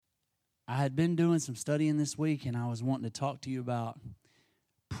I had been doing some studying this week, and I was wanting to talk to you about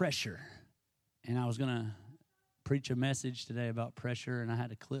pressure. And I was going to preach a message today about pressure, and I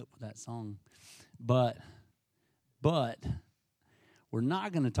had a clip with that song. But we're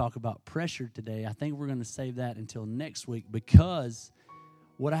not going to talk about pressure today. I think we're going to save that until next week, because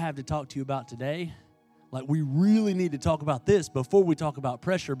what I have to talk to you about today, like, we really need to talk about this before we talk about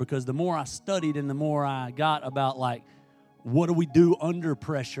pressure, because the more I studied and the more I got about, like, what do we do under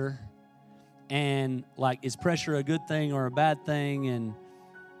pressure, and, like, is pressure a good thing or a bad thing, and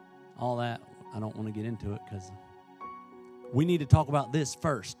all that. I don't want to get into it, because we need to talk about this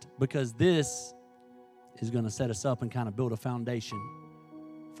first, because this is going to set us up and kind of build a foundation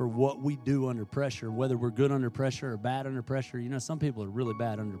for what we do under pressure, whether we're good under pressure or bad under pressure. You know, some people are really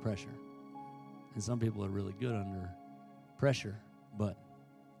bad under pressure, and some people are really good under pressure, but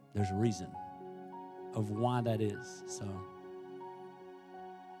there's a reason of why that is. So,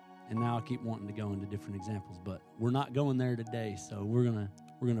 and now I keep wanting to go into different examples, but we're not going there today. So we're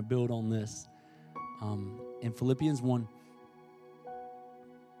gonna build on this. In Philippians 1,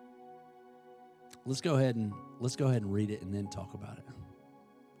 let's go ahead and read it and then talk about it.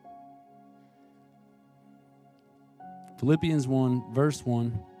 Philippians 1, verse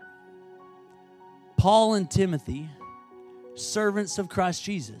 1. Paul and Timothy, servants of Christ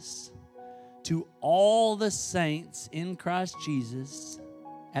Jesus, to all the saints in Christ Jesus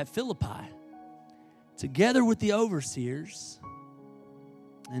at Philippi, together with the overseers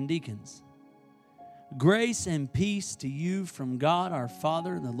and deacons. Grace and peace to you from God our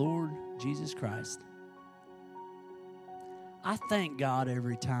Father and the Lord Jesus Christ. I thank God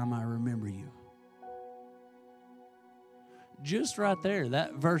every time I remember you. Just right there,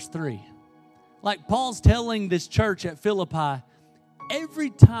 that verse 3. Like, Paul's telling this church at Philippi, every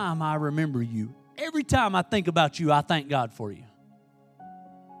time I remember you, every time I think about you, I thank God for you.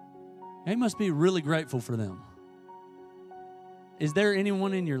 He must be really grateful for them. Is there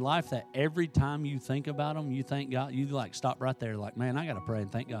anyone in your life that every time you think about them, you thank God? You like stop right there like, man, I got to pray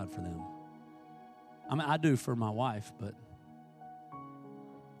and thank God for them. I mean, I do for my wife, but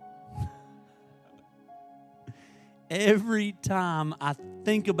every time I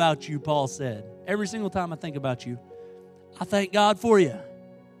think about you, Paul said, every single time I think about you, I thank God for you.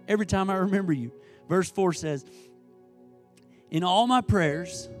 Every time I remember you. Verse 4 says, in all my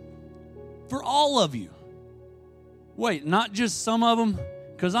prayers, for all of you. Wait, not just some of them?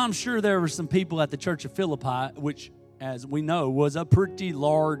 Because I'm sure there were some people at the church of Philippi, which, as we know, was a pretty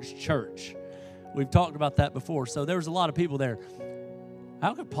large church. We've talked about that before. So there was a lot of people there.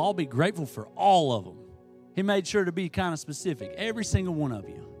 How could Paul be grateful for all of them? He made sure to be kind of specific. Every single one of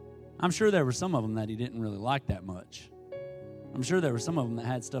you. I'm sure there were some of them that he didn't really like that much. I'm sure there were some of them that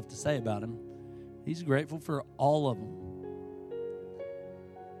had stuff to say about him. He's grateful for all of them.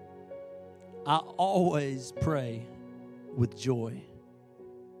 I always pray with joy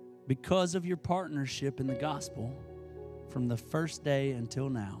because of your partnership in the gospel from the first day until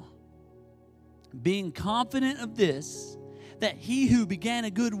now. Being confident of this, that he who began a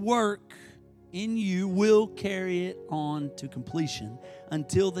good work in you will carry it on to completion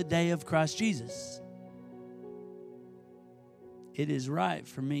until the day of Christ Jesus. It is right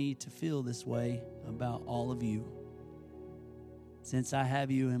for me to feel this way about all of you, since I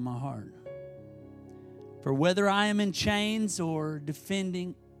have you in my heart. For whether I am in chains or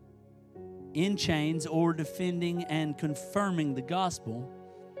defending and confirming the gospel,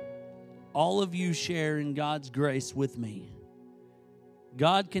 all of you share in God's grace with me.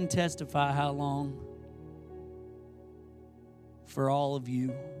 God can testify how long for all of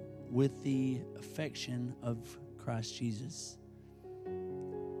you with the affection of Christ Jesus.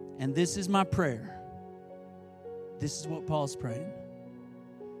 And this is my prayer. This is what Paul's praying.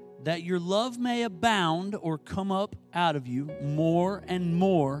 That your love may abound or come up out of you more and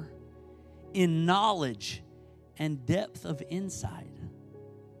more in knowledge and depth of insight,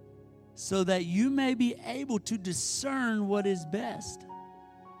 so that you may be able to discern what is best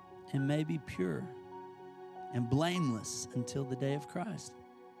and may be pure and blameless until the day of Christ,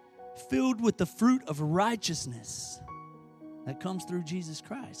 filled with the fruit of righteousness that comes through Jesus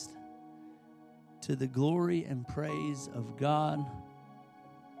Christ, to the glory and praise of God.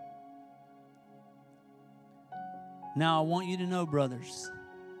 Now, I want you to know, brothers,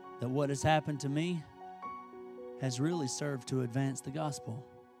 that what has happened to me has really served to advance the gospel.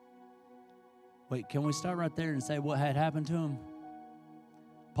 Wait, can we start right there and say what had happened to him?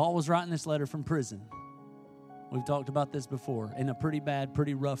 Paul was writing this letter from prison. We've talked about this before, in a pretty bad,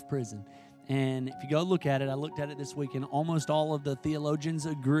 pretty rough prison. And if you go look at it, I looked at it this week, and almost all of the theologians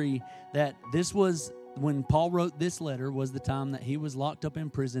agree that this was when Paul wrote this letter was the time that he was locked up in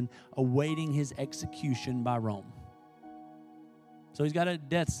prison awaiting his execution by Rome. So he's got a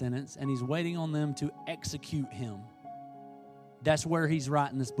death sentence, and he's waiting on them to execute him. That's where he's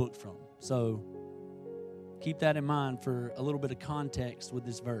writing this book from. So keep that in mind for a little bit of context with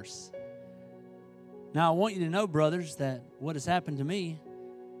this verse. Now, I want you to know, brothers, that what has happened to me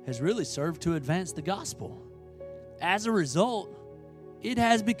has really served to advance the gospel. As a result, it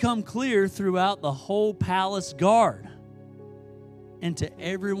has become clear throughout the whole palace guard and to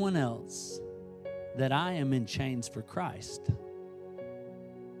everyone else that I am in chains for Christ.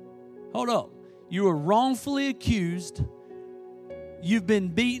 Hold up. You were wrongfully accused. You've been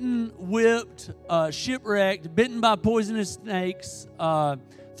beaten, whipped, shipwrecked, bitten by poisonous snakes,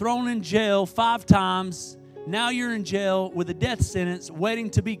 thrown in jail 5 times. Now you're in jail with a death sentence, waiting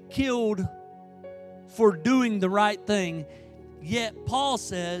to be killed for doing the right thing. Yet Paul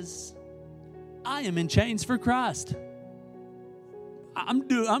says, I am in chains for Christ.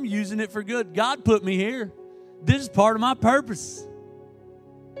 I'm using it for good. God put me here. This is part of my purpose.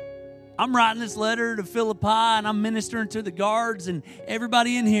 I'm writing this letter to Philippi, and I'm ministering to the guards, and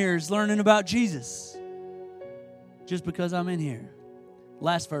everybody in here is learning about Jesus just because I'm in here.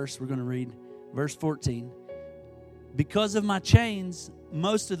 Last verse we're going to read, verse 14. Because of my chains,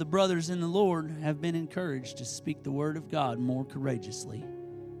 most of the brothers in the Lord have been encouraged to speak the word of God more courageously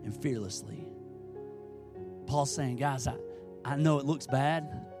and fearlessly. Paul's saying, guys, I know it looks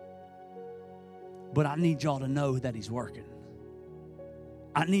bad, but I need y'all to know that he's working.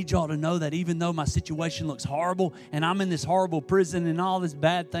 I need y'all to know that even though my situation looks horrible and I'm in this horrible prison and all these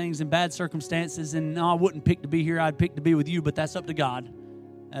bad things and bad circumstances, and no, I wouldn't pick to be here, I'd pick to be with you, but that's up to God.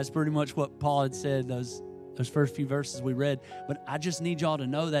 That's pretty much what Paul had said those first few verses we read. But I just need y'all to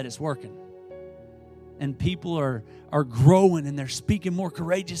know that it's working. And people are growing, and they're speaking more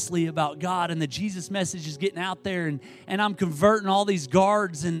courageously about God, and the Jesus message is getting out there, and I'm converting all these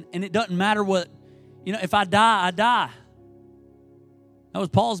guards, and it doesn't matter what, if I die, I die. That was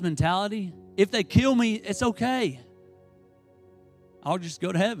Paul's mentality. If they kill me, it's okay. I'll just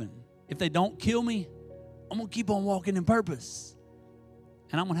go to heaven. If they don't kill me, I'm going to keep on walking in purpose.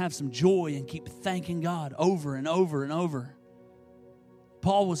 And I'm going to have some joy and keep thanking God over and over and over.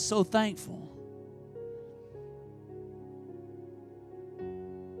 Paul was so thankful.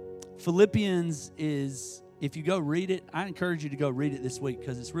 Philippians is, if you go read it, I encourage you to go read it this week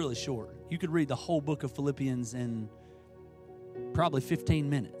because it's really short. You could read the whole book of Philippians in probably 15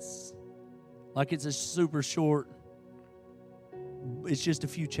 minutes. Like, it's a super short, it's just a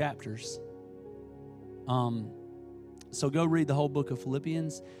few chapters. So go read the whole book of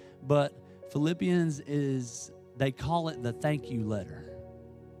Philippians. But Philippians is, they call it the thank you letter.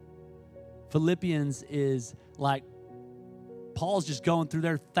 Philippians is like Paul's just going through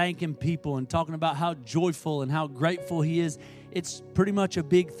there thanking people and talking about how joyful and how grateful he is. It's pretty much a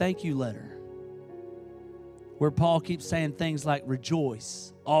big thank you letter where Paul keeps saying things like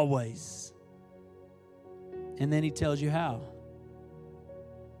rejoice always. And then he tells you how.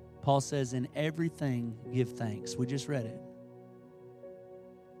 Paul says, in everything give thanks. We just read it.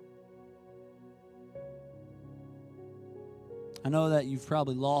 I know that you've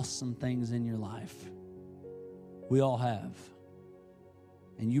probably lost some things in your life. We all have.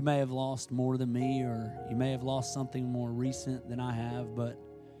 And you may have lost more than me, or you may have lost something more recent than I have, but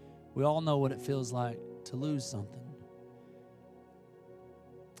we all know what it feels like to lose something.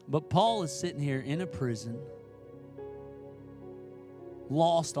 But Paul is sitting here in a prison,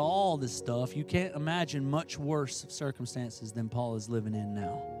 lost all this stuff. You can't imagine much worse circumstances than Paul is living in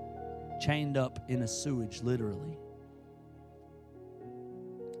now. Chained up in a sewage, literally.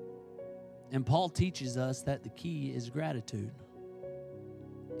 And Paul teaches us that the key is gratitude.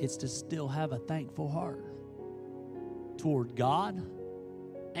 It's to still have a thankful heart toward God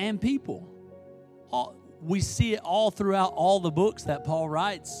and people. We see it all throughout all the books that Paul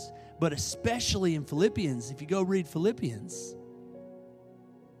writes, but especially in Philippians. If you go read Philippians,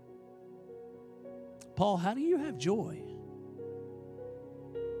 Paul, how do you have joy?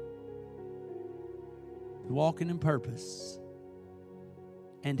 Walking in purpose.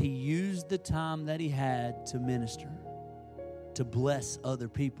 And he used the time that he had to minister, to bless other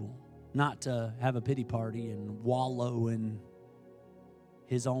people, not to have a pity party and wallow in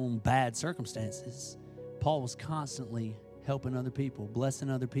his own bad circumstances. Paul was constantly helping other people, blessing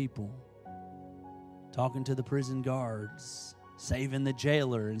other people, talking to the prison guards, saving the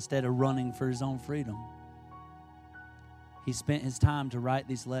jailer instead of running for his own freedom. He spent his time to write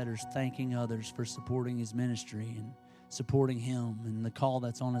these letters thanking others for supporting his ministry and supporting him and the call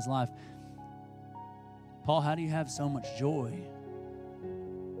that's on his life. Paul, how do you have so much joy?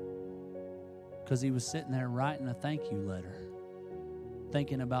 because he was sitting there writing a thank you letter,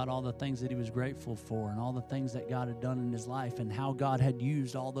 thinking about all the things that he was grateful for and all the things that God had done in his life and how God had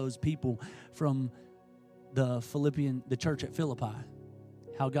used all those people from the church at Philippi,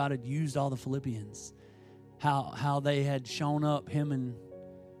 how God had used all the Philippians, how they had shown up, him and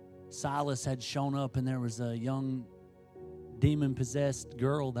Silas had shown up, and there was a young demon-possessed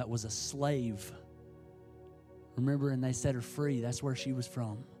girl that was a slave. Remember, and they set her free. That's where she was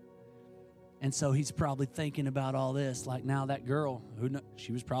from. And so he's probably thinking about all this, like now that girl,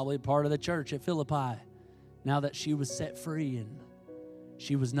 she was probably a part of the church at Philippi, now that she was set free and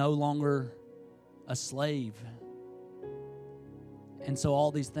she was no longer a slave. And so all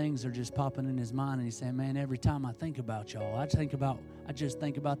these things are just popping in his mind, and he's saying, man, every time I think about y'all, I just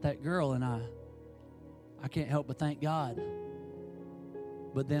think about that girl, and I can't help but thank God.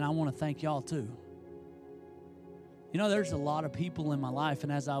 But then I want to thank y'all too. You know, there's a lot of people in my life,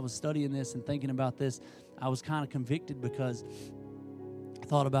 and as I was studying this and thinking about this, I was kind of convicted because I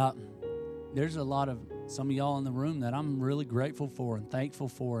thought about there's a lot of some of y'all in the room that I'm really grateful for and thankful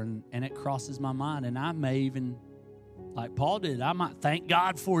for, and it crosses my mind, and I may even, like Paul did, I might thank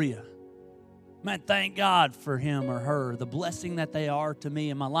God for you. Man, thank God for him or her, the blessing that they are to me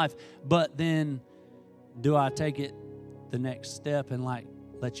in my life. But then do I take it the next step and like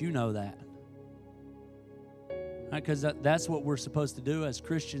let you know that? Because that's what we're supposed to do as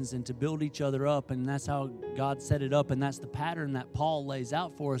Christians, and to build each other up, and that's how God set it up, and that's the pattern that Paul lays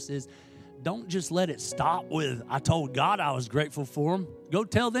out for us is don't just let it stop with, I told God I was grateful for him. Go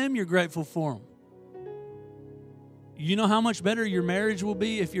tell them you're grateful for them. You know how much better your marriage will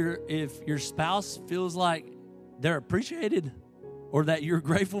be if your spouse feels like they're appreciated or that you're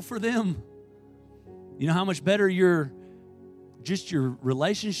grateful for them? You know how much better your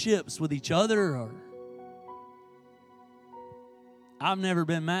relationships with each other are? I've never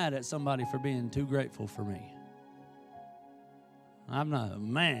been mad at somebody for being too grateful for me. I'm not,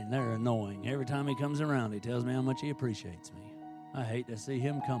 man, they're annoying. Every time he comes around, he tells me how much he appreciates me. I hate to see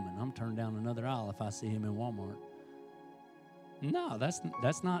him coming. I'm turned down another aisle if I see him in Walmart. No, that's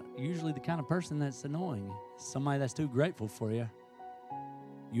not usually the kind of person that's annoying. Somebody that's too grateful for you.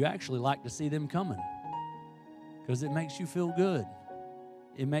 You actually like to see them coming because it makes you feel good.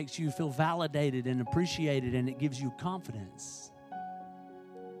 It makes you feel validated and appreciated, and it gives you confidence.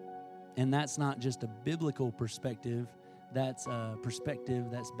 And that's not just a biblical perspective. That's a perspective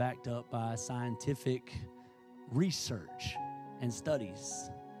that's backed up by scientific research and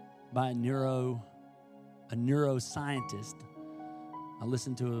studies by a neuroscientist. I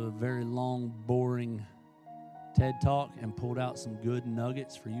listened to a very long, boring TED Talk and pulled out some good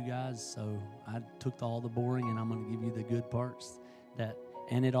nuggets for you guys. So I took all the boring, and I'm going to give you the good parts.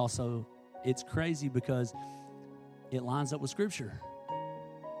 And it's crazy because it lines up with Scripture.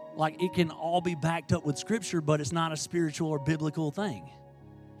 Like, it can all be backed up with Scripture, but it's not a spiritual or biblical thing.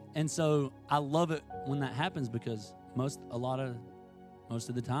 And so I love it when that happens because most of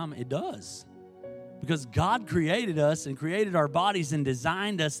the time it does. Because God created us and created our bodies and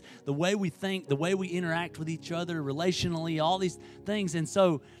designed us the way we think, the way we interact with each other relationally, all these things. And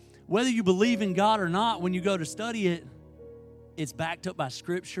so whether you believe in God or not, when you go to study it, it's backed up by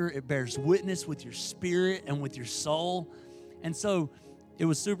Scripture. It bears witness with your spirit and with your soul. And so it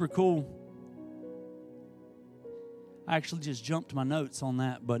was super cool. I actually just jumped to my notes on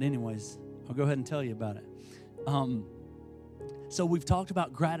that, but anyways, I'll go ahead and tell you about it. So we've talked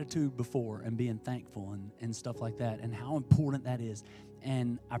about gratitude before and being thankful and stuff like that and how important that is.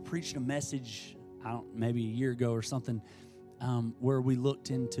 And I preached a message, maybe a year ago or something, where we looked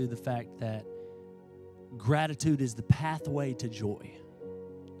into the fact that gratitude is the pathway to joy.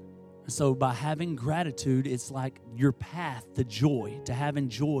 So by having gratitude, it's like your path to joy, to having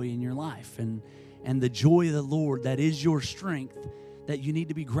joy in your life. And the joy of the Lord, that is your strength, that you need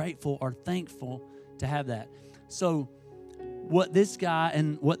to be grateful or thankful to have that. So what this guy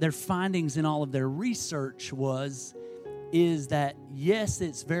and what their findings in all of their research is that, yes,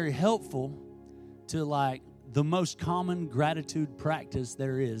 it's very helpful to like the most common gratitude practice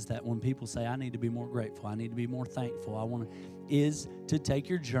there is, that when people say, I need to be more grateful, I need to be more thankful, is to take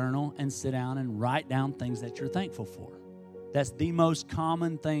your journal and sit down and write down things that you're thankful for. That's the most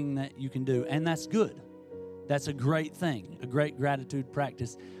common thing that you can do, and that's good. That's a great thing. A great gratitude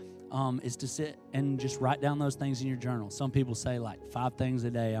practice is to sit and just write down those things in your journal. Some people say like 5 things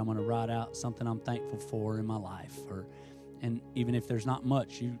a day, I'm going to write out something I'm thankful for in my life. And even if there's not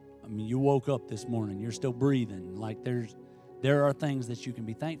much, you woke up this morning, you're still breathing. Like there are things that you can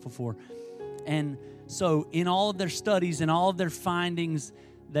be thankful for. And so in all of their studies and all of their findings,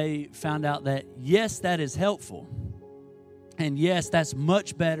 they found out that yes, that is helpful. And yes, that's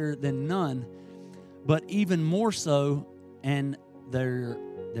much better than none. But even more so, and there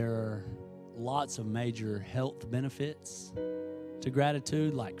are lots of major health benefits to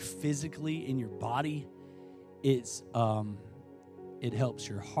gratitude, like physically in your body. It helps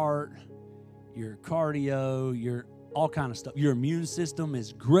your heart, your cardio, your all kind of stuff. Your immune system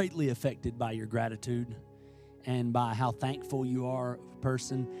is greatly affected by your gratitude and by how thankful you are a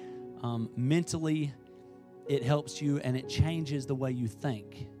person. Mentally, it helps you, and it changes the way you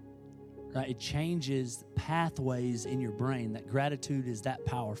think. Right? It changes pathways in your brain. That gratitude is that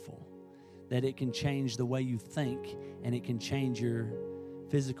powerful, that it can change the way you think, and it can change your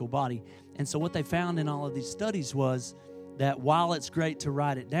physical body. And so what they found in all of these studies was that while it's great to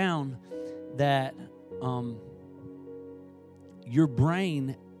write it down, that your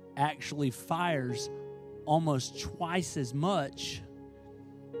brain actually fires almost twice as much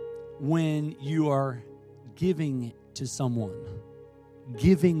when you are giving to someone,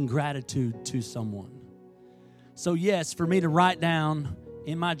 giving gratitude to someone. So yes, for me to write down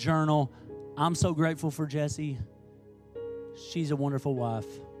in my journal, I'm so grateful for Jessie. She's a wonderful wife.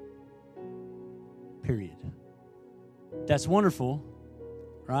 Period. That's wonderful,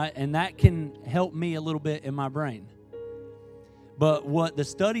 right? And that can help me a little bit in my brain. But what the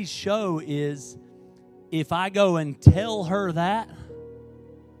studies show is if I go and tell her that,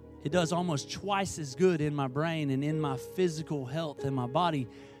 it does almost twice as good in my brain and in my physical health in my body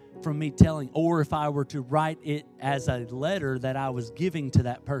from me telling, or if I were to write it as a letter that I was giving to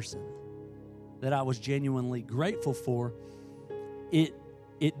that person, that I was genuinely grateful for, it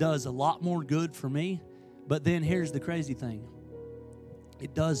does a lot more good for me. But then here's the crazy thing.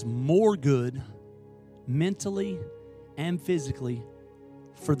 It does more good mentally and physically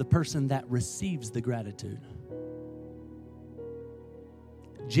for the person that receives the gratitude.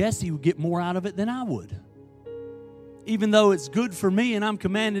 Jessie would get more out of it than I would. Even though it's good for me and I'm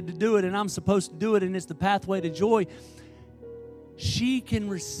commanded to do it and I'm supposed to do it and it's the pathway to joy, she can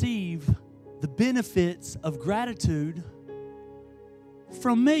receive the benefits of gratitude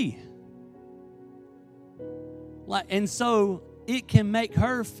from me. And so it can make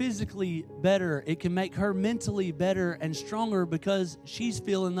her physically better. It can make her mentally better and stronger because she's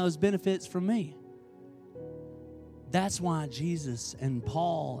feeling those benefits from me. That's why Jesus and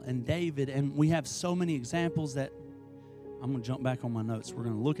Paul and David, and we have so many examples that I'm going to jump back on my notes. We're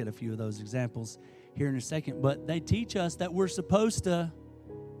going to look at a few of those examples here in a second. But they teach us that we're supposed to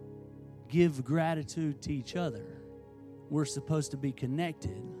give gratitude to each other. We're supposed to be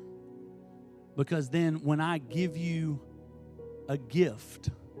connected. Because then when I give you a gift,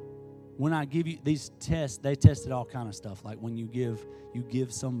 when I give you these tests, they tested all kind of stuff. Like when you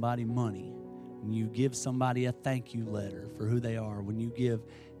give somebody money, when you give somebody a thank you letter for who they are, when you give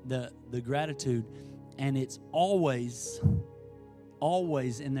the gratitude, and it's always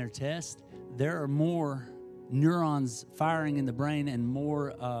in their test, there are more neurons firing in the brain and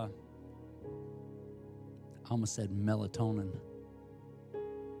more, I almost said melatonin.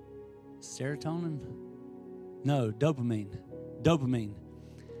 Serotonin? No, dopamine. Dopamine.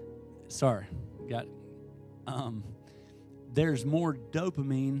 Sorry, got it. There's more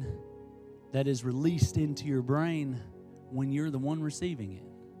dopamine that is released into your brain when you're the one receiving it.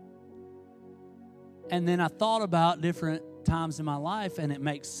 And then I thought about different times in my life, and it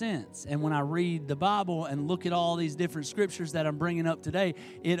makes sense. And when I read the Bible and look at all these different scriptures that I'm bringing up today,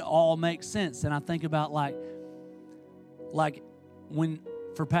 it all makes sense. And I think about like when,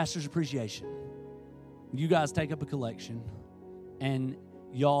 for Pastor's Appreciation, you guys take up a collection, and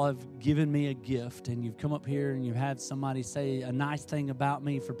y'all have given me a gift, and you've come up here and you've had somebody say a nice thing about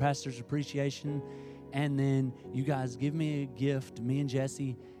me for Pastor's Appreciation, and then you guys give me a gift, me and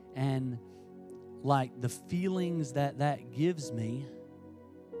Jessie, and like the feelings that gives me,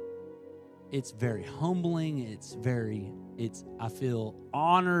 it's very humbling. I feel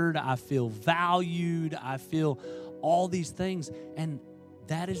honored. I feel valued. I feel all these things. And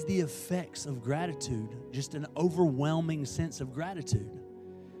that is the effects of gratitude, just an overwhelming sense of gratitude.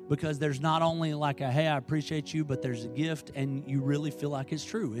 Because there's not only like a, hey, I appreciate you, but there's a gift and you really feel like it's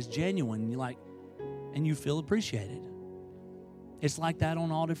true. It's genuine. And you feel appreciated. It's like that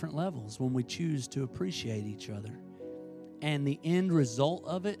on all different levels when we choose to appreciate each other. And the end result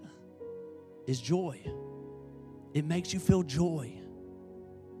of it is joy. It makes you feel joy.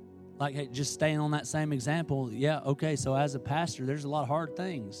 Like, hey, just staying on that same example, yeah, okay, so as a pastor, there's a lot of hard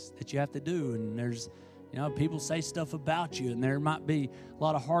things that you have to do. And there's, people say stuff about you, and there might be a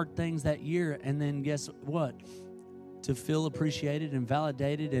lot of hard things that year. And then guess what? To feel appreciated and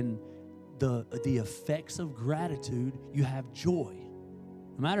validated and the effects of gratitude, you have joy.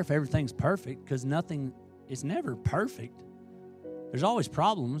 No matter if everything's perfect, because nothing is never perfect. There's always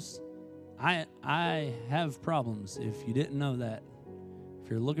problems. I have problems. If you didn't know that, if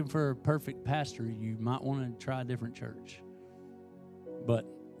you're looking for a perfect pastor, you might want to try a different church. But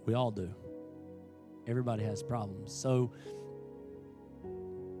we all do. Everybody has problems. So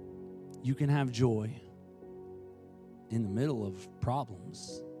you can have joy in the middle of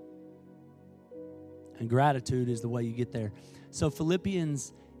problems. And gratitude is the way you get there. So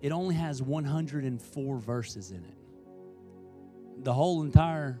Philippians, it only has 104 verses in it. The whole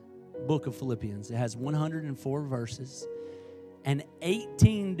entire book of Philippians, it has 104 verses. And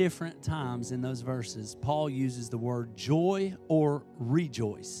 18 different times in those verses, Paul uses the word joy or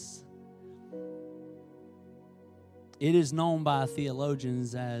rejoice. It is known by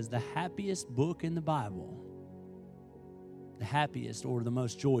theologians as the happiest book in the Bible. The happiest or the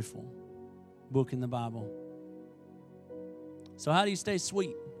most joyful book in the Bible. So how do you stay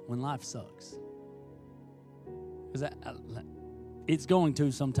sweet when life sucks? Because it's going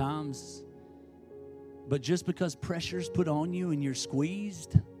to sometimes. But just because pressure's put on you and you're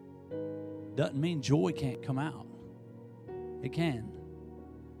squeezed doesn't mean joy can't come out. It can.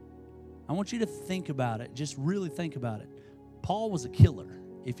 I want you to think about it. Just really think about it. Paul was a killer.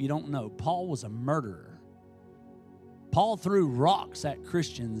 If you don't know, Paul was a murderer. Paul threw rocks at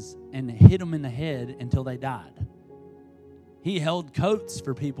Christians and hit them in the head until they died. He held coats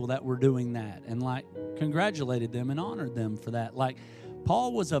for people that were doing that and congratulated them and honored them for that.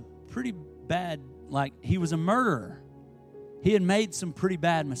 Paul was a pretty bad, he was a murderer. He had made some pretty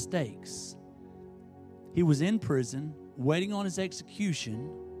bad mistakes. He was in prison waiting on his execution.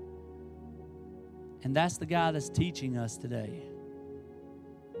 And that's the guy that's teaching us today.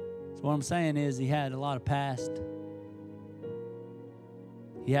 So what I'm saying is he had a lot of past.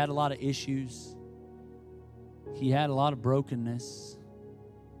 He had a lot of issues. He had a lot of brokenness.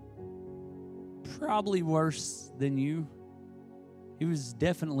 Probably worse than you. He was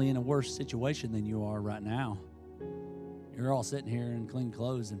definitely in a worse situation than you are right now. You're all sitting here in clean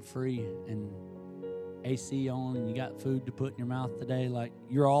clothes and free and AC on and you got food to put in your mouth today.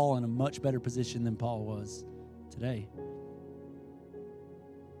 You're all in a much better position than Paul was today.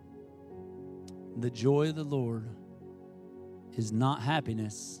 The joy of the Lord is not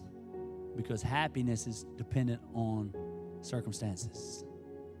happiness, because happiness is dependent on circumstances.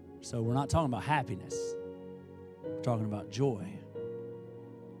 So we're not talking about happiness. We're talking about joy.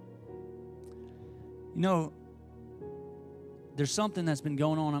 You know, there's something that's been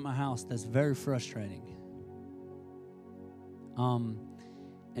going on at my house that's very frustrating.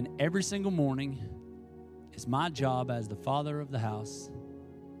 And every single morning, it's my job as the father of the house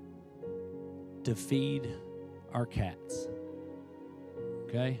to feed our cats.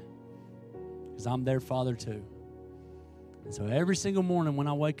 Okay? Because I'm their father too. And so every single morning when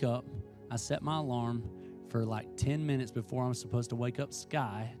I wake up, I set my alarm for 10 minutes before I'm supposed to wake up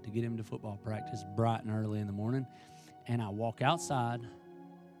Sky to get him to football practice bright and early in the morning. And I walk outside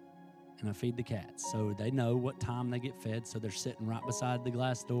and I feed the cats. So they know what time they get fed. So they're sitting right beside the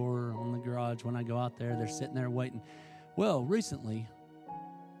glass door on the garage. When I go out there, they're sitting there waiting. Well, recently,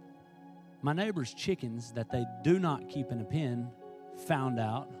 my neighbor's chickens that they do not keep in a pen found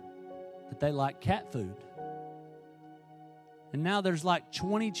out that they like cat food. And now there's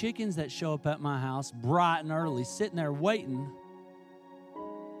 20 chickens that show up at my house bright and early, sitting there waiting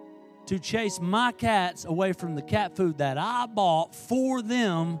to chase my cats away from the cat food that I bought for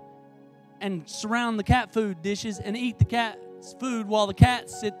them and surround the cat food dishes and eat the cat's food while the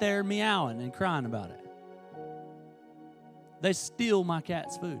cats sit there meowing and crying about it. They steal my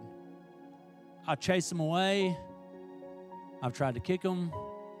cat's food. I chase them away. I've tried to kick them.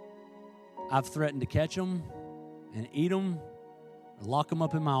 I've threatened to catch them and eat them, or lock them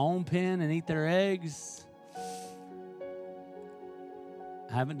up in my own pen and eat their eggs.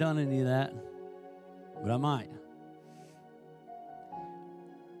 I haven't done any of that, but I might.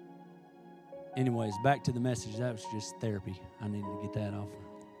 Anyways, back to the message. That was just therapy. I needed to get that off.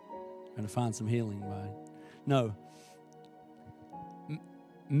 I'm going to find some healing by it. No.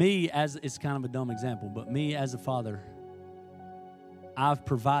 It's kind of a dumb example, but me as a father, I've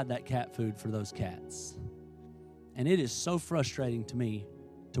provided that cat food for those cats. And it is so frustrating to me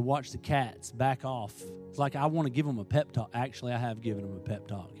to watch the cats back off. It's like I want to give them a pep talk. Actually, I have given them a pep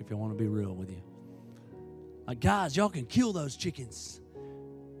talk, if you want to be real with you. Guys, y'all can kill those chickens.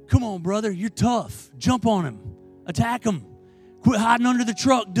 Come on, brother, you're tough. Jump on them. Attack them. Quit hiding under the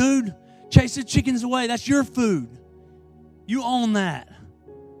truck, dude. Chase the chickens away. That's your food. You own that.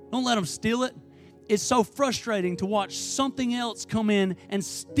 Don't let them steal it. It's so frustrating to watch something else come in and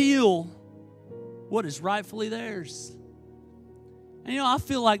steal what is rightfully theirs. And I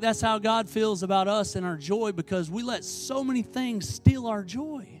feel like that's how God feels about us and our joy, because we let so many things steal our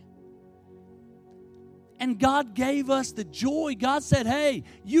joy. And God gave us the joy. God said, hey,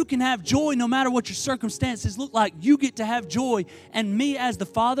 you can have joy no matter what your circumstances look like. You get to have joy. And me as the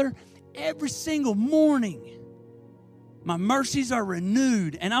Father, every single morning, my mercies are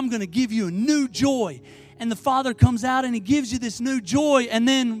renewed, and I'm going to give you a new joy. And the Father comes out and He gives you this new joy, and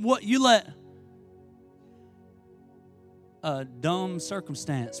then what? You let a dumb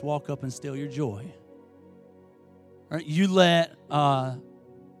circumstance walk up and steal your joy. Right? You let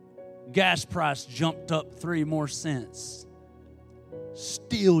gas price jumped up 3 more cents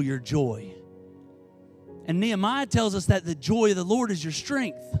steal your joy. And Nehemiah tells us that the joy of the Lord is your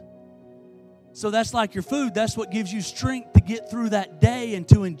strength. So that's like your food. That's what gives you strength to get through that day and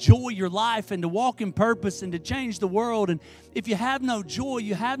to enjoy your life and to walk in purpose and to change the world. And if you have no joy,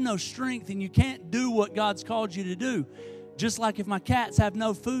 you have no strength, and you can't do what God's called you to do. Just like if my cats have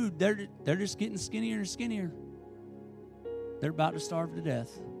no food, they're just getting skinnier and skinnier. They're about to starve to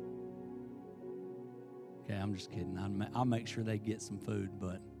death. Okay, I'm just kidding. I'll make sure they get some food,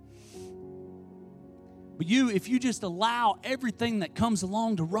 but if you just allow everything that comes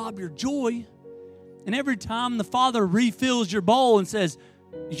along to rob your joy, and every time the Father refills your bowl and says,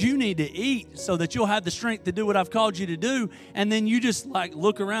 you need to eat so that you'll have the strength to do what I've called you to do, and then you just like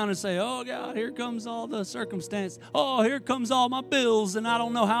look around and say, oh God, here comes all the circumstance. Oh, here comes all my bills, and I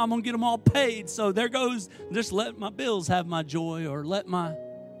don't know how I'm going to get them all paid. So there goes, just let my bills have my joy, or let my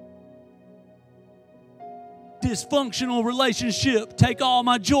dysfunctional relationship take all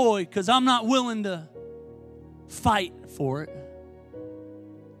my joy, because I'm not willing to fight for it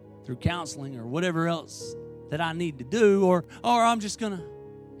through counseling or whatever else that I need to do, or I'm just going to,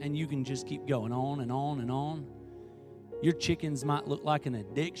 and you can just keep going on and on and on. Your chickens might look like an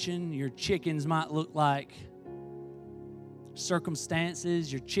addiction. Your chickens might look like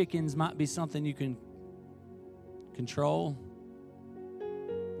circumstances. Your chickens might be something you can control.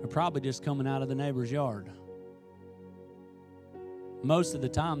 They're probably just coming out of the neighbor's yard. Most of the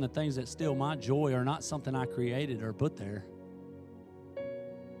time, the things that steal my joy are not something I created or put there.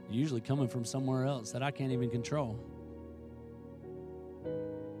 Usually coming from somewhere else that I can't even control.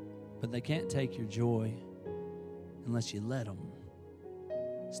 But they can't take your joy unless you let them.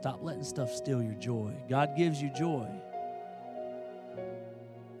 Stop letting stuff steal your joy. God gives you joy.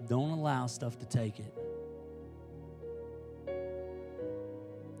 Don't allow stuff to take it.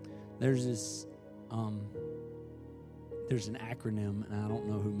 There's this, there's an acronym, and I don't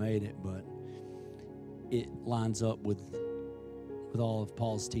know who made it, but it lines up with all of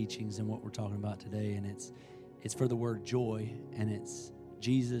Paul's teachings and what we're talking about today, and it's for the word joy, and it's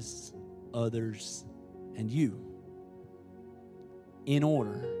Jesus, others, and you, in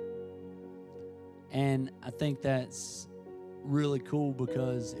order. And I think that's really cool,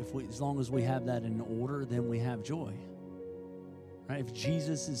 because as long as we have that in order, then we have joy. Right? If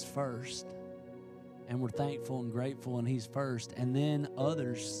Jesus is first, and we're thankful and grateful, and He's first, and then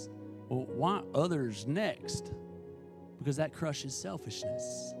others, well, why others next? Because that crushes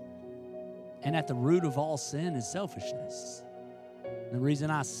selfishness. And at the root of all sin is selfishness. And the reason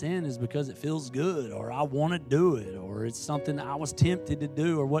I sin is because it feels good, or I want to do it, or it's something that I was tempted to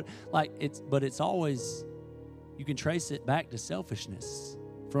do, or what. But it's always, you can trace it back to selfishness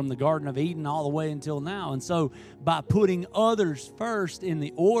from the Garden of Eden all the way until now. And so by putting others first in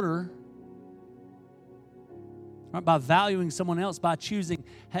the order, right, by valuing someone else, by choosing,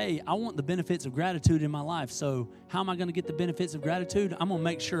 hey, I want the benefits of gratitude in my life. So how am I going to get the benefits of gratitude? I'm going to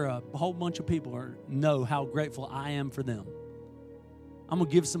make sure a whole bunch of people know how grateful I am for them. I'm going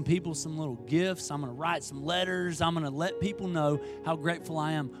to give some people some little gifts. I'm going to write some letters. I'm going to let people know how grateful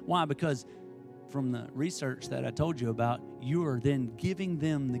I am. Why? Because from the research that I told you about, you are then giving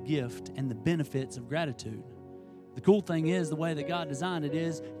them the gift and the benefits of gratitude. The cool thing is, the way that God designed it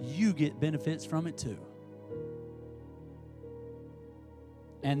is, you get benefits from it too.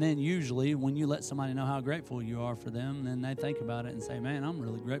 And then usually when you let somebody know how grateful you are for them, then they think about it and say, man, I'm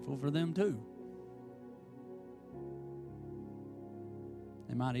really grateful for them too.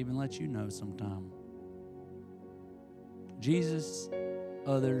 They might even let you know sometime. Jesus,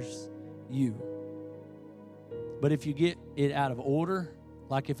 others, you. But if you get it out of order,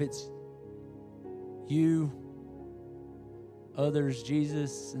 like if it's you, others,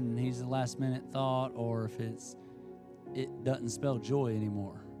 Jesus, and He's the last minute thought, or if it doesn't spell joy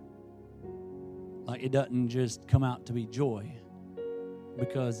anymore. Like it doesn't just come out to be joy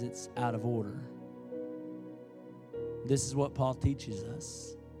because it's out of order. This is what Paul teaches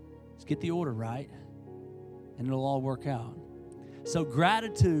us. Just get the order right, and it'll all work out. So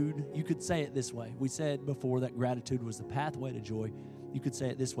gratitude, you could say it this way. We said before that gratitude was the pathway to joy. You could say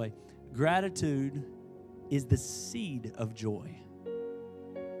it this way. Gratitude is the seed of joy.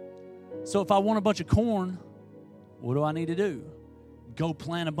 So if I want a bunch of corn, what do I need to do? Go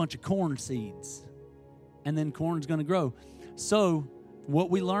plant a bunch of corn seeds, and then corn's going to grow. So what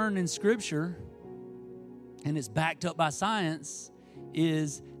we learn in Scripture, and it's backed up by science,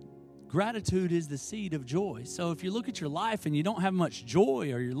 is gratitude is the seed of joy. So if you look at your life and you don't have much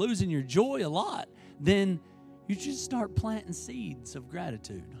joy, or you're losing your joy a lot, then you just start planting seeds of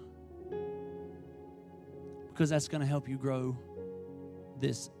gratitude, because that's going to help you grow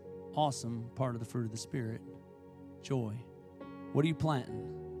this awesome part of the fruit of the Spirit, joy. What are you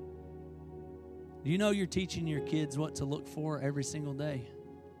planting? Do you know you're teaching your kids what to look for every single day?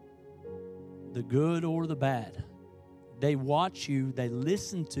 The good or the bad. They watch you, they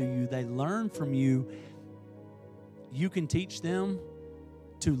listen to you, they learn from you. You can teach them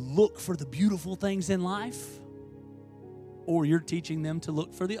to look for the beautiful things in life, or you're teaching them to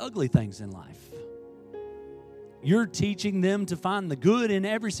look for the ugly things in life. You're teaching them to find the good in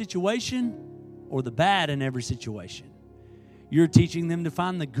every situation or the bad in every situation. You're teaching them to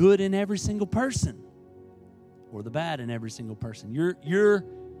find the good in every single person or the bad in every single person. You're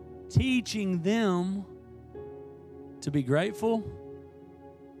teaching them to be grateful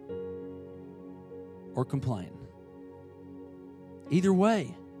or complain. Either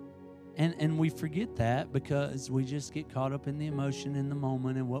way. And we forget that because we just get caught up in the emotion in the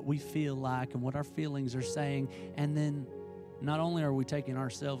moment and what we feel like and what our feelings are saying. And then not only are we taking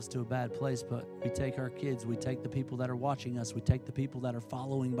ourselves to a bad place, but we take our kids, we take the people that are watching us, we take the people that are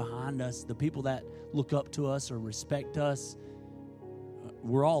following behind us, the people that look up to us or respect us.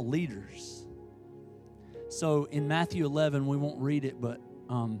 We're all leaders. So in Matthew 11, we won't read it, but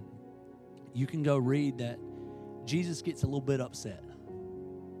you can go read that Jesus gets a little bit upset.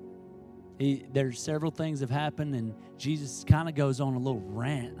 There's several things have happened, and Jesus kind of goes on a little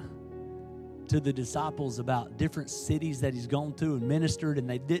rant to the disciples about different cities that he's gone to and ministered, and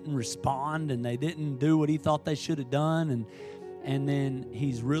they didn't respond, and they didn't do what he thought they should have done. And then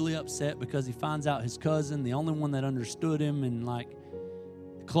he's really upset because he finds out his cousin, the only one that understood him and like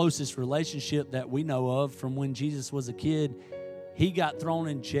the closest relationship that we know of from when Jesus was a kid, he got thrown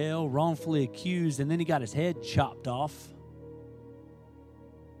in jail, wrongfully accused, and then he got his head chopped off.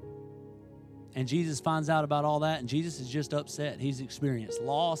 And Jesus finds out about all that, and Jesus is just upset. He's experienced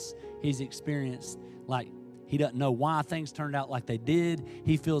loss. He's experienced, like, he doesn't know why things turned out like they did.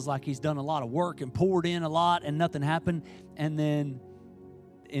 He feels like he's done a lot of work and poured in a lot, and nothing happened. And then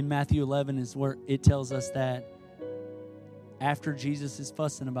in Matthew 11 is where it tells us that after Jesus is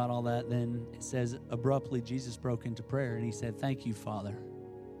fussing about all that, then it says, abruptly, Jesus broke into prayer, and he said, "Thank you, Father.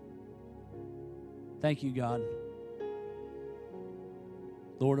 Thank you, God,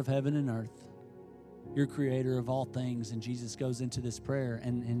 Lord of heaven and earth. You're creator of all things." And Jesus goes into this prayer,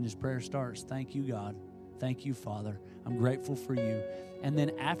 and his prayer starts, "Thank you, God. Thank you, Father. I'm grateful for you." And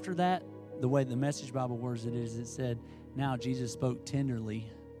then after that, the way the Message Bible words it is, it said, now Jesus spoke tenderly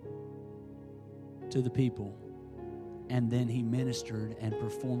to the people. And then he ministered and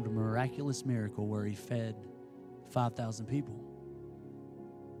performed a miraculous miracle where he fed 5,000 people.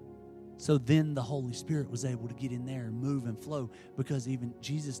 So then the Holy Spirit was able to get in there and move and flow, because even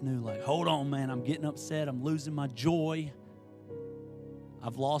Jesus knew, like, hold on, man, I'm getting upset. I'm losing my joy.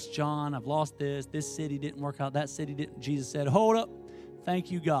 I've lost John. I've lost this. This city didn't work out. That city didn't. Jesus said, hold up.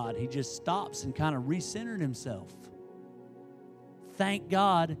 Thank you, God. He just stops and kind of recentered himself. Thank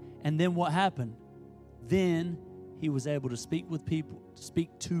God. And then what happened? Then he was able to speak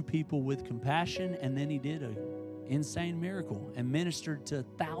to people with compassion, and then he did an insane miracle and ministered to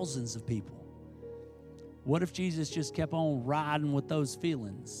thousands of people. What if Jesus just kept on riding with those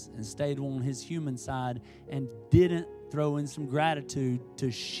feelings and stayed on his human side and didn't throw in some gratitude to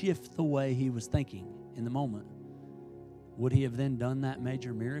shift the way he was thinking in the moment? Would he have then done that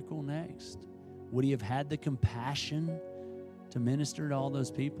major miracle next? Would he have had the compassion to minister to all those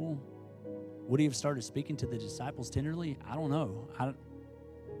people? Would he have started speaking to the disciples tenderly? I don't know. I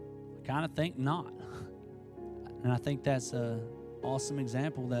kind of think not. And I think that's an awesome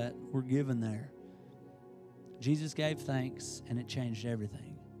example that we're given there. Jesus gave thanks, and it changed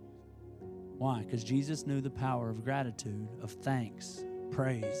everything. Why? Because Jesus knew the power of gratitude, of thanks,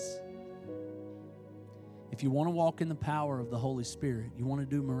 praise. If you want to walk in the power of the Holy Spirit, you want to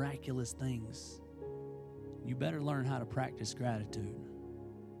do miraculous things, you better learn how to practice gratitude.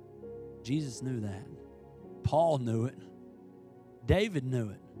 Jesus knew that. Paul knew it. David knew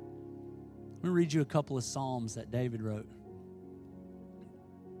it. Let me read you a couple of Psalms that David wrote.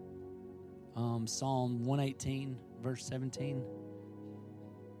 Psalm 118, verse 17.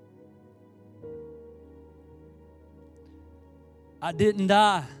 I didn't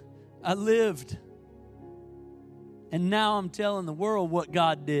die. I lived. And now I'm telling the world what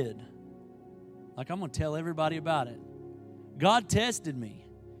God did. Like, I'm going to tell everybody about it. God tested me.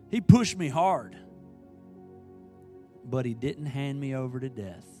 He pushed me hard. But he didn't hand me over to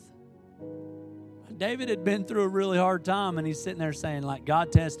death. David had been through a really hard time, and he's sitting there saying, like,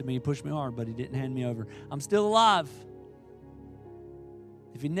 God tested me, he pushed me hard, but he didn't hand me over. I'm still alive.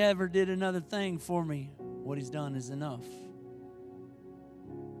 If he never did another thing for me, what he's done is enough.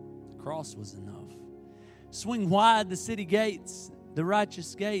 The cross was enough. Swing wide the city gates, the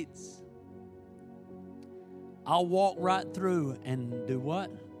righteous gates. I'll walk right through and do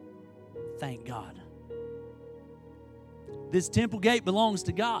what? Thank God. This temple gate belongs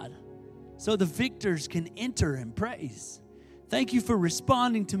to God, so the victors can enter and praise. Thank you for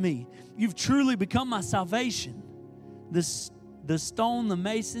responding to me. You've truly become my salvation. The stone the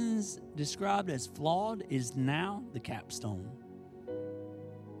masons described as flawed is now the capstone.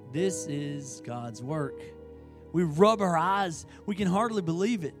 This is God's work. We rub our eyes. We can hardly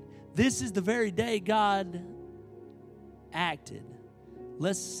believe it. This is the very day God acted.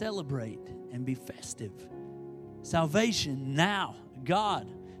 Let's celebrate and be festive. Salvation now,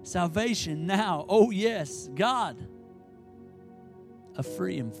 God. Salvation now, oh yes, God. A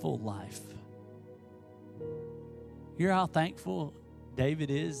free and full life. You hear how thankful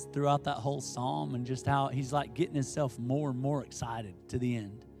David is throughout that whole psalm, and just how he's like getting himself more and more excited to the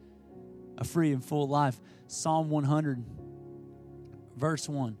end. A free and full life. Psalm 100, verse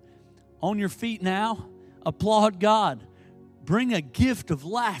 1. On your feet now, applaud God. Bring a gift of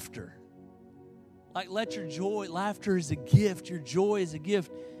laughter. Like, let your joy, laughter is a gift. Your joy is a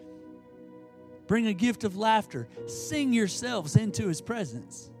gift. Bring a gift of laughter. Sing yourselves into his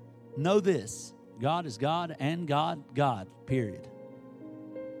presence. Know this, God is God and God, period.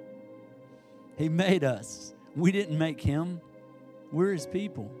 He made us. We didn't make him. We're his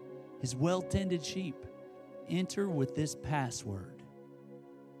people, his well-tended sheep. Enter with this password.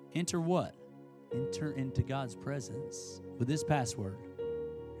 Enter what? Enter into God's presence with this password.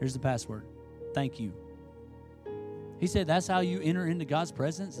 Here's the password. Thank you. He said that's how you enter into God's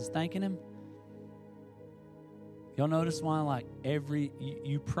presence, is thanking him. Y'all notice why, like,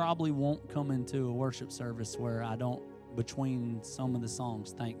 you probably won't come into a worship service where I don't, between some of the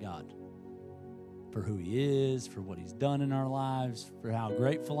songs, thank God for who he is, for what he's done in our lives, for how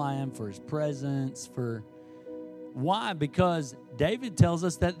grateful I am for his presence, why? Because David tells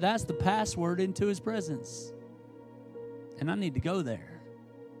us that that's the password into his presence. And I need to go there.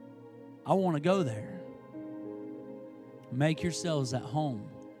 I want to go there. Make yourselves at home,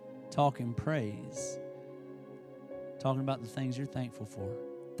 talking praise, talking about the things you're thankful for.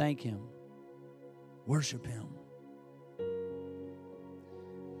 Thank him. Worship him.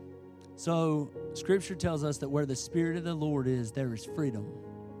 So, Scripture tells us that where the Spirit of the Lord is, there is freedom.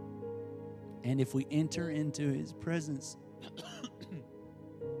 And if we enter into his presence,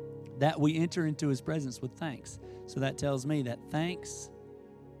 that we enter into his presence with thanks. So that tells me that thanks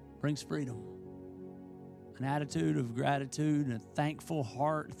brings freedom. An attitude of gratitude, and a thankful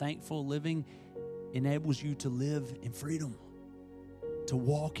heart, thankful living enables you to live in freedom, to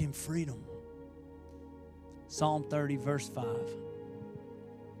walk in freedom. Psalm 30, verse 5.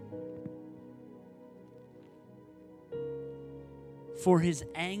 For his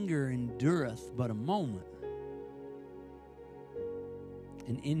anger endureth but a moment,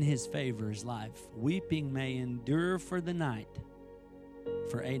 and in his favor is life. Weeping may endure for a night,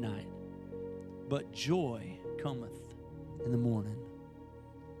 but joy cometh in the morning.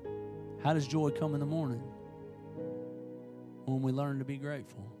 How does joy come in the morning? When we learn to be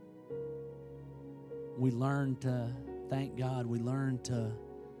grateful. We learn to thank God. We learn to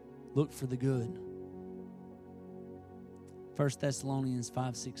look for the good. 1 Thessalonians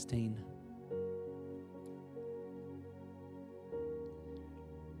 5:16.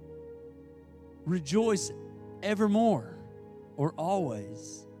 Rejoice evermore, or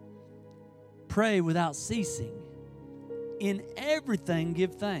always. Pray without ceasing. In everything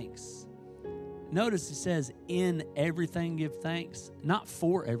give thanks. Notice it says, in everything give thanks, not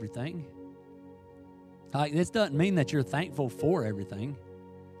for everything. Like, this doesn't mean that you're thankful for everything.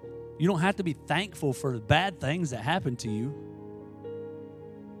 You don't have to be thankful for the bad things that happen to you,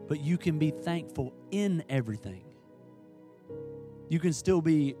 but you can be thankful in everything. You can still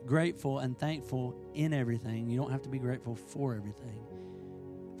be grateful and thankful in everything. You don't have to be grateful for everything.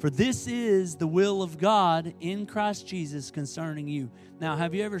 For this is the will of God in Christ Jesus concerning you. Now,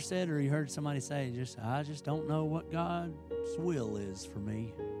 have you ever said, or you heard somebody say, I just don't know what God's will is for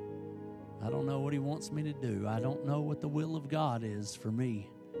me. I don't know what he wants me to do. I don't know what the will of God is for me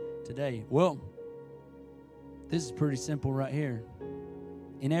today. Well, this is pretty simple right here.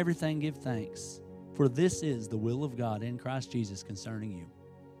 In everything give thanks, for this is the will of God in Christ Jesus concerning you.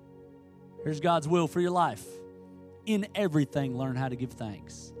 Here's God's will for your life. In everything, learn how to give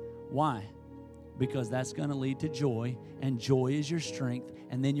thanks. Why? Because that's going to lead to joy, and joy is your strength,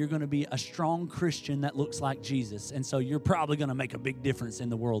 and then you're going to be a strong Christian that looks like Jesus, and so you're probably going to make a big difference in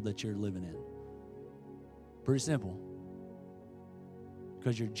the world that you're living in. Pretty simple.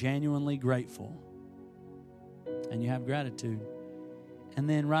 Because you're genuinely grateful, and you have gratitude. And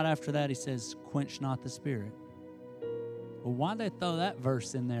then right after that, he says, quench not the spirit. Well, why'd they throw that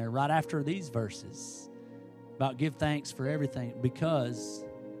verse in there right after these verses about give thanks for everything? Because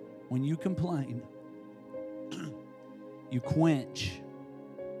when you complain, you quench,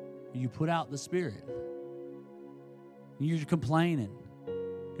 you put out the spirit. You're complaining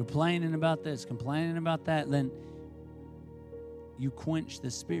about this, complaining about that, then you quench the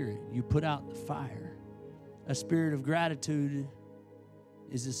spirit. You put out the fire. A spirit of gratitude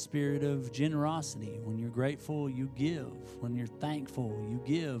is a spirit of generosity. When you're grateful, you give. When you're thankful, you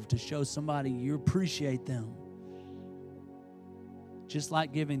give to show somebody you appreciate them. Just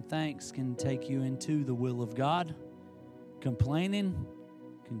like giving thanks can take you into the will of God, complaining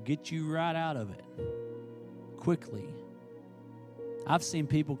can get you right out of it quickly. I've seen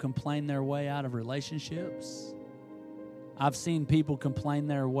people complain their way out of relationships. I've seen people complain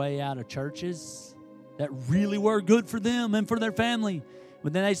their way out of churches that really were good for them and for their family.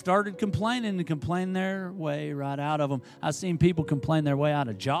 But then they started complaining and complain their way right out of them. I've seen people complain their way out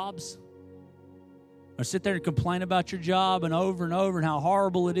of jobs. Or sit there and complain about your job and over and how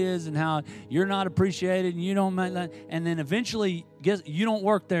horrible it is and how you're not appreciated and you don't make that. And then eventually, guess you don't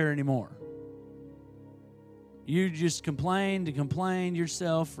work there anymore. You just complain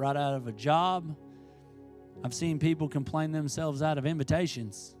yourself right out of a job. I've seen people complain themselves out of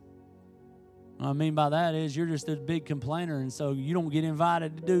invitations. What I mean by that is you're just a big complainer, and so you don't get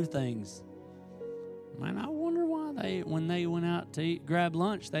invited to do things. Man, I wonder why when they went out to grab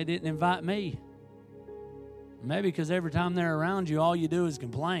lunch, they didn't invite me. Maybe because every time they're around you, all you do is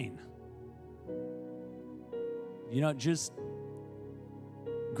complain. Just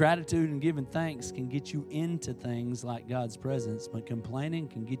gratitude and giving thanks can get you into things like God's presence, but complaining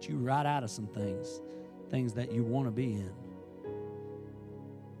can get you right out of some things that you want to be in.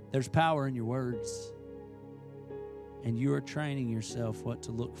 There's power in your words, and you are training yourself what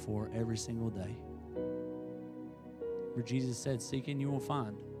to look for every single day. Where Jesus said, seek and you will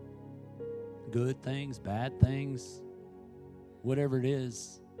find. Good things, bad things, whatever it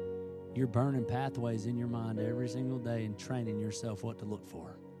is, you're burning pathways in your mind every single day and training yourself what to look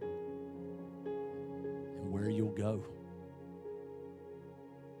for and where you'll go.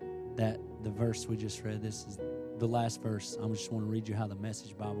 The verse we just read, this is the last verse. I just want to read you how the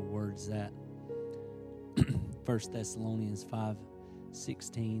Message Bible words that. 1 Thessalonians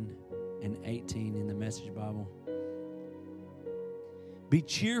 5:16 and 18 in the Message Bible. Be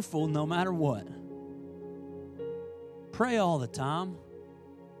cheerful no matter what. Pray all the time.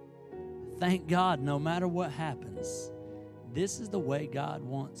 Thank God no matter what happens. This is the way God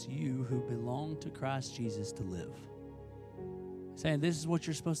wants you who belong to Christ Jesus to live. Saying this is what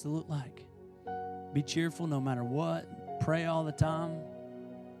you're supposed to look like. Be cheerful no matter what. Pray all the time.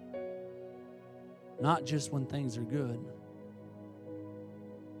 Not just when things are good.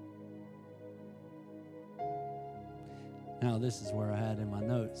 Now, this is where I had in my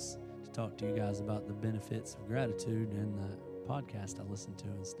notes to talk to you guys about the benefits of gratitude and the podcast I listened to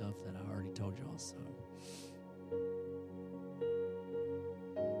and stuff that I already told y'all. So,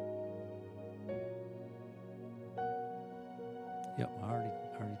 yep, I already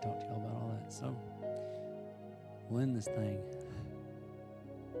talked to y'all about all that. So, we'll end this thing.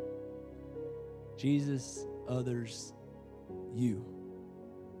 Jesus, others, you.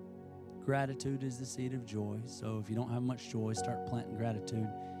 Gratitude is the seed of joy. So if you don't have much joy, start planting gratitude.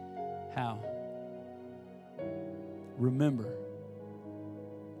 How? Remember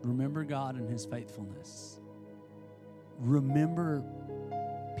God and His faithfulness. Remember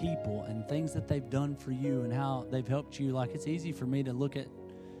people and things that they've done for you and how they've helped you. Like, it's easy for me to look at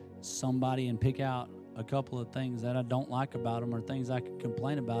somebody and pick out a couple of things that I don't like about them or things I can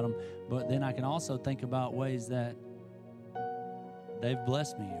complain about them, but then I can also think about ways that they've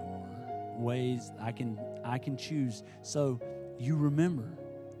blessed me or ways I can choose. So you remember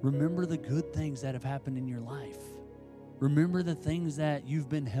the good things that have happened in your life. Remember the things that you've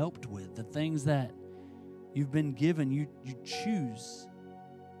been helped with, the things that you've been given. You choose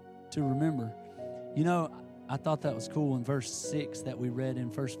to remember. I thought that was cool in verse 6 that we read in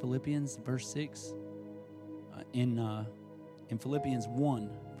 1 Philippians, verse 6. In Philippians 1,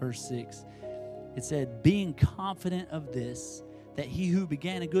 verse 6, it said, being confident of this, that he who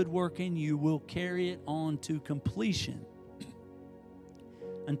began a good work in you will carry it on to completion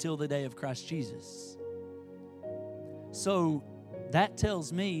until the day of Christ Jesus. So that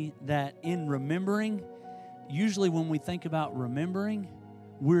tells me that in remembering, usually when we think about remembering,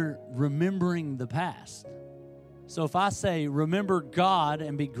 we're remembering the past. So if I say, remember God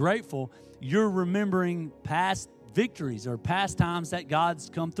and be grateful, you're remembering past victories or past times that God's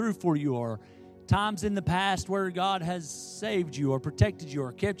come through for you, or times in the past where God has saved you or protected you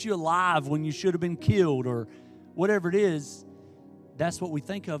or kept you alive when you should have been killed, or whatever it is. That's what we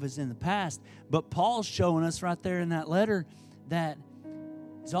think of as in the past. But Paul's showing us right there in that letter that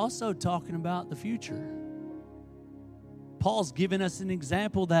he's also talking about the future. Paul's giving us an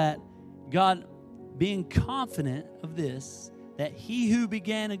example that God, being confident of this, that he who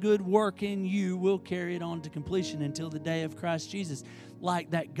began a good work in you will carry it on to completion until the day of Christ Jesus.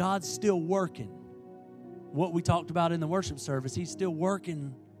 Like that God's still working. What we talked about in the worship service, he's still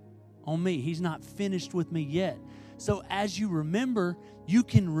working on me. He's not finished with me yet. So as you remember, you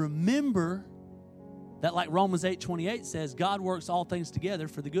can remember that, like Romans 8:28 says, God works all things together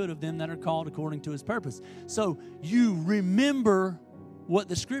for the good of them that are called according to his purpose. So you remember what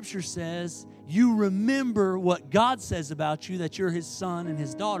the scripture says. You remember what God says about you, that you're his son and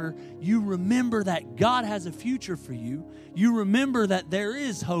his daughter. You remember that God has a future for you. You remember that there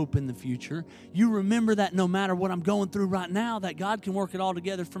is hope in the future. You remember that no matter what I'm going through right now, that God can work it all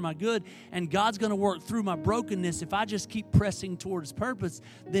together for my good, and God's going to work through my brokenness. If I just keep pressing towards purpose,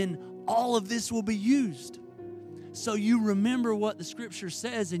 then all of this will be used. So you remember what the scripture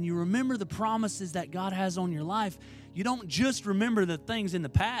says, and you remember the promises that God has on your life. You don't just remember the things in the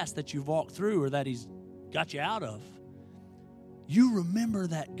past that you've walked through or that he's got you out of. You remember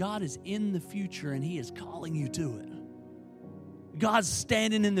that God is in the future and he is calling you to it. God's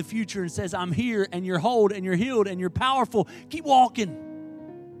standing in the future and says, I'm here, and you're whole and you're healed and you're powerful. Keep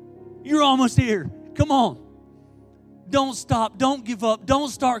walking. You're almost here. Come on. Don't stop. Don't give up. Don't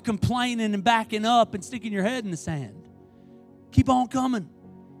start complaining and backing up and sticking your head in the sand. Keep on coming.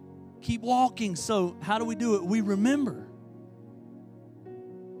 Keep walking. So how do we do it? We remember.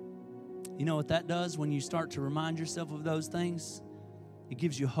 You know what that does when you start to remind yourself of those things? It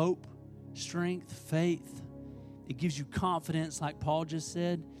gives you hope, strength, faith. It gives you confidence, like Paul just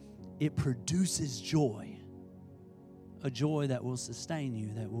said. It produces joy. A joy that will sustain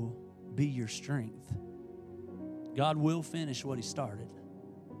you, that will be your strength. God will finish what he started.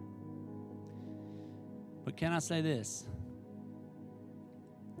 But can I say this?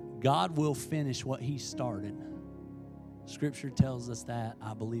 God will finish what he started. Scripture tells us that.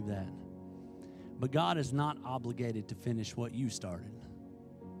 I believe that. But God is not obligated to finish what you started.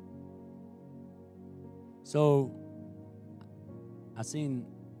 So, I've seen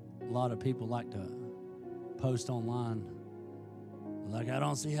a lot of people like to post online, like, I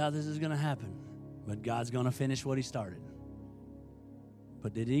don't see how this is going to happen. But God's going to finish what he started.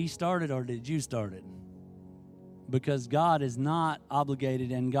 But did he start it or did you start it? Because God is not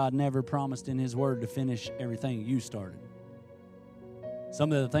obligated, and God never promised in his word to finish everything you started.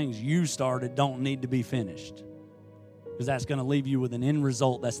 Some of the things you started don't need to be finished, because that's going to leave you with an end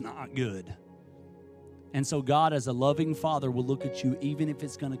result that's not good. And so God, as a loving father, will look at you even if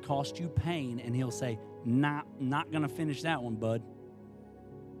it's going to cost you pain, and he'll say, not going to finish that one, bud.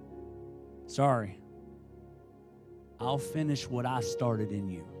 Sorry. I'll finish what I started in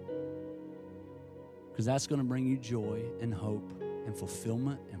you. Because that's going to bring you joy and hope and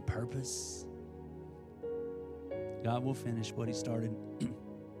fulfillment and purpose. God will finish what he started.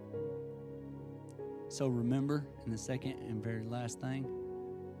 So remember, in the second and very last thing,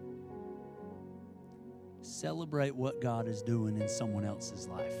 celebrate what God is doing in someone else's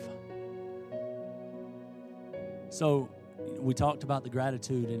life. So we talked about the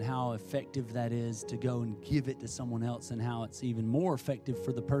gratitude and how effective that is to go and give it to someone else, and how it's even more effective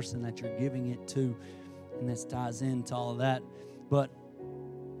for the person that you're giving it to. And this ties into all of that. But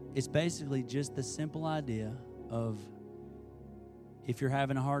it's basically just the simple idea of, if you're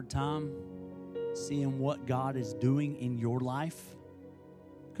having a hard time seeing what God is doing in your life,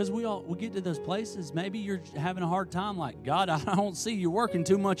 because we get to those places, maybe you're having a hard time like, God, I don't see you working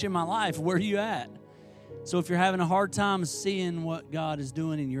too much in my life. Where are you at? So if you're having a hard time seeing what God is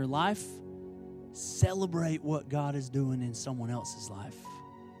doing in your life, celebrate what God is doing in someone else's life.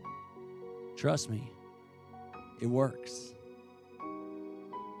 Trust me, it works.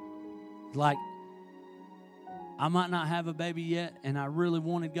 Like, I might not have a baby yet, and I really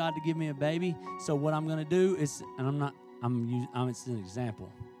wanted God to give me a baby. So what I'm going to do is, and it's an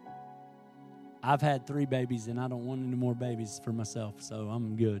example. I've had 3 babies, and I don't want any more babies for myself, so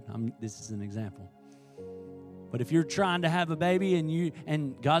I'm good. This is an example. But if you're trying to have a baby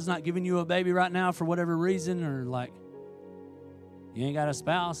and God's not giving you a baby right now for whatever reason, or like, You ain't got a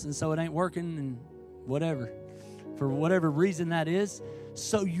spouse, and so it ain't working, and whatever. For whatever reason that is.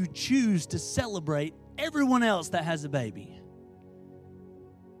 So you choose to celebrate everyone else that has a baby.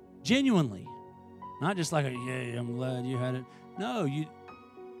 Genuinely. Not just like, yay, I'm glad you had it. No, you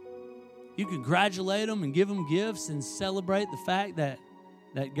congratulate them and give them gifts and celebrate the fact that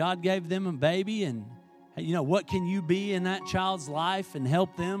God gave them a baby, and what can you be in that child's life and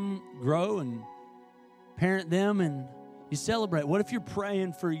help them grow and parent them, and you celebrate. What if you're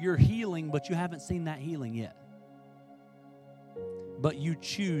praying for your healing, but you haven't seen that healing yet? But you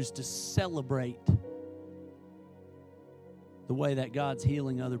choose to celebrate the way that God's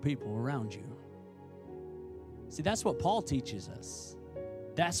healing other people around you. See, that's what Paul teaches us.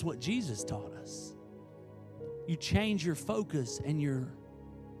 That's what Jesus taught us. You change your focus and your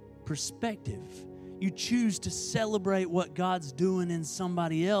perspective. You choose to celebrate what God's doing in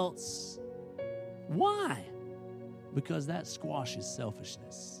somebody else. Why? Because that squashes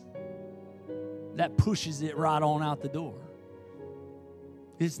selfishness. That pushes it right on out the door.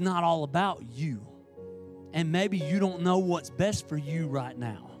 It's not all about you. And maybe you don't know what's best for you right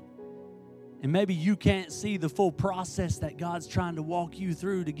now. And maybe you can't see the full process that God's trying to walk you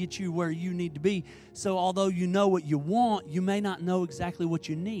through to get you where you need to be. So although you know what you want, you may not know exactly what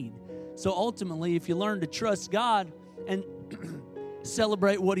you need. So ultimately, if you learn to trust God and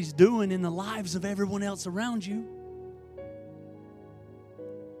celebrate what He's doing in the lives of everyone else around you,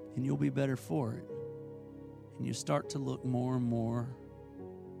 and you'll be better for it. And you start to look more and more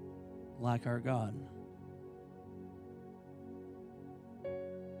like our God.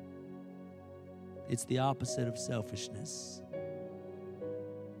 It's the opposite of selfishness.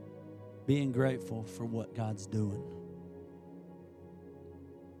 Being grateful for what God's doing.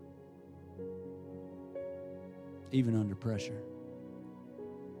 Even under pressure.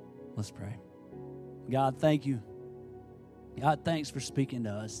 Let's pray. God, thank you. God, thanks for speaking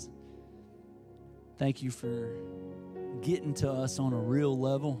to us. Thank you for getting to us on a real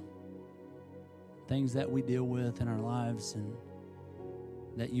level. Things that we deal with in our lives, and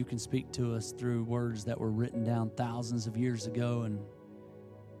that you can speak to us through words that were written down thousands of years ago, and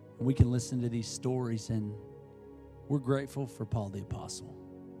we can listen to these stories, and we're grateful for Paul the Apostle.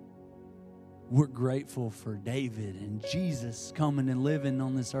 We're grateful for David and Jesus coming and living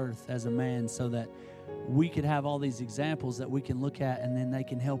on this earth as a man, so that we could have all these examples that we can look at, and then they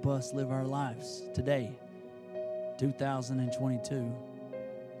can help us live our lives today, 2022.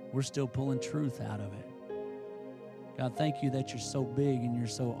 We're still pulling truth out of it. God, thank you that you're so big and you're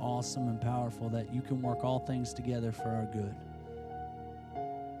so awesome and powerful that you can work all things together for our good.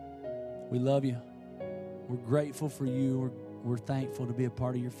 We love you. We're grateful for you. We're thankful to be a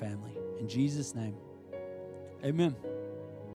part of your family. In Jesus' name, amen.